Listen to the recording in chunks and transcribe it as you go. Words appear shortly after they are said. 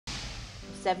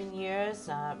7 years,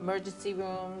 emergency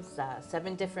rooms,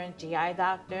 7 different GI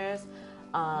doctors.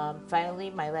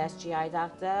 Finally, my last GI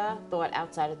doctor thought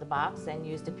outside of the box and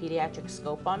used a pediatric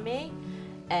scope on me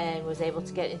and was able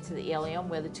to get into the ileum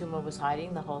where the tumor was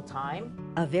hiding the whole time.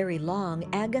 A very long,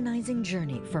 agonizing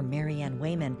journey for Marianne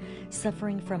Wayman,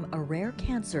 suffering from a rare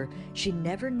cancer she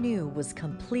never knew was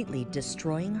completely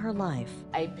destroying her life.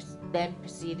 I then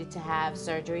proceeded to have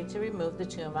surgery to remove the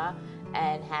tumor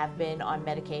and have been on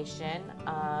medication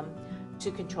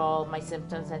to control my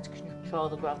symptoms and to control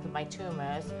the growth of my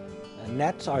tumors.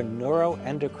 NETs are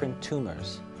neuroendocrine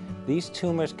tumors. These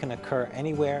tumors can occur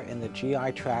anywhere in the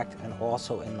GI tract and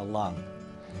also in the lung.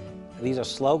 These are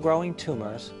slow-growing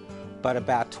tumors, but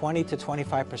about 20 to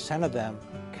 25% of them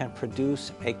can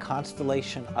produce a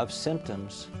constellation of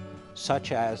symptoms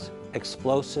such as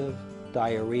explosive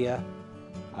diarrhea,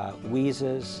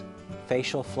 wheezes,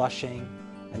 facial flushing,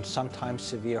 and sometimes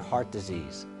severe heart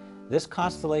disease. This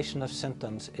constellation of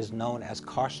symptoms is known as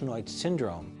carcinoid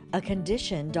syndrome. A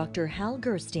condition Dr. Hal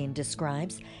Gerstein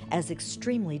describes as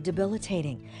extremely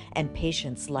debilitating, and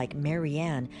patients like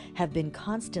Marianne have been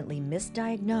constantly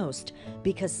misdiagnosed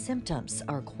because symptoms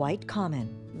are quite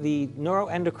common. The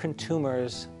neuroendocrine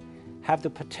tumors have the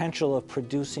potential of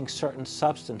producing certain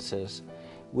substances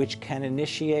which can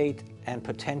initiate and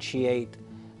potentiate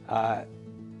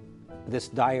this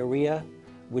diarrhea,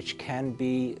 which can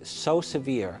be so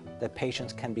severe that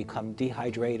patients can become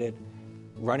dehydrated,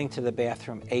 running to the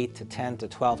bathroom 8 to 10 to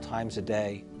 12 times a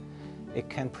day. It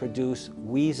can produce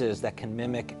wheezes that can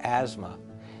mimic asthma.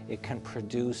 It can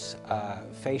produce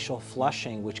facial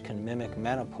flushing, which can mimic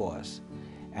menopause.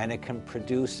 And it can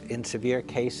produce, in severe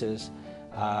cases,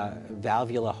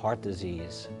 valvular heart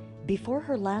disease. Before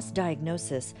her last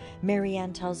diagnosis,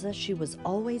 Marianne tells us she was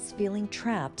always feeling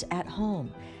trapped at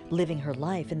home, living her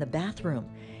life in the bathroom.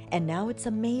 And now it's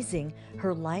amazing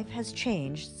her life has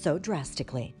changed so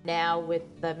drastically. Now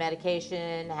with the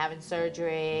medication, having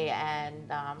surgery,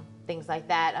 and things like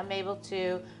that, I'm able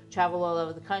to travel all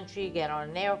over the country, get on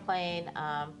an airplane.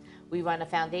 We run a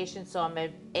foundation, so I'm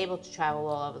able to travel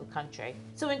all over the country.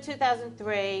 So in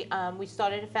 2003, we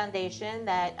started a foundation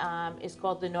that is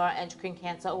called the Neuroendocrine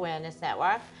Cancer Awareness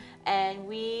Network. And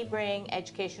we bring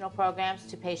educational programs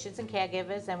to patients and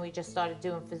caregivers, and we just started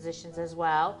doing physicians as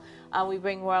well. We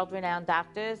bring world-renowned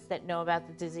doctors that know about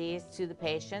the disease to the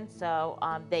patients, so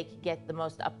they can get the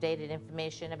most updated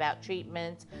information about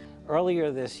treatment. Earlier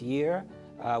this year,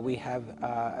 we have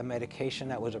a medication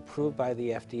that was approved by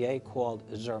the FDA called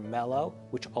Zermelo,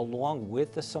 which along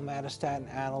with the somatostatin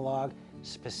analog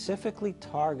specifically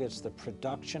targets the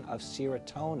production of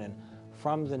serotonin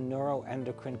from the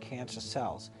neuroendocrine cancer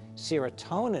cells.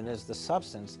 Serotonin is the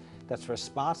substance that's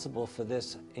responsible for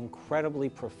this incredibly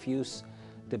profuse,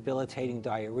 debilitating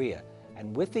diarrhea.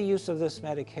 And with the use of this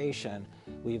medication,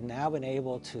 we've now been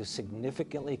able to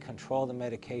significantly control the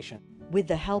medication. With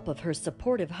the help of her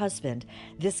supportive husband,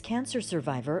 this cancer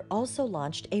survivor also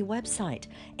launched a website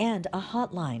and a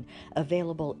hotline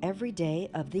available every day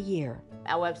of the year.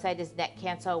 Our website is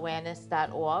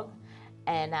netcancerawareness.org.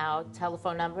 And our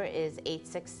telephone number is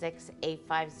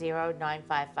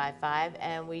 866-850-9555,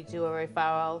 and we do a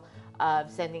referral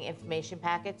of sending information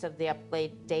packets of the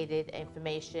updated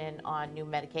information on new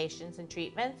medications and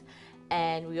treatments.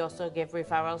 And we also give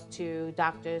referrals to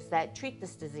doctors that treat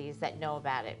this disease that know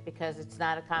about it, because it's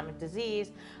not a common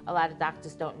disease. A lot of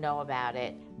doctors don't know about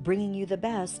it. Bringing you the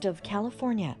best of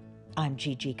California. I'm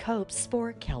Gigi Copes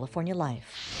for California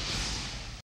Life.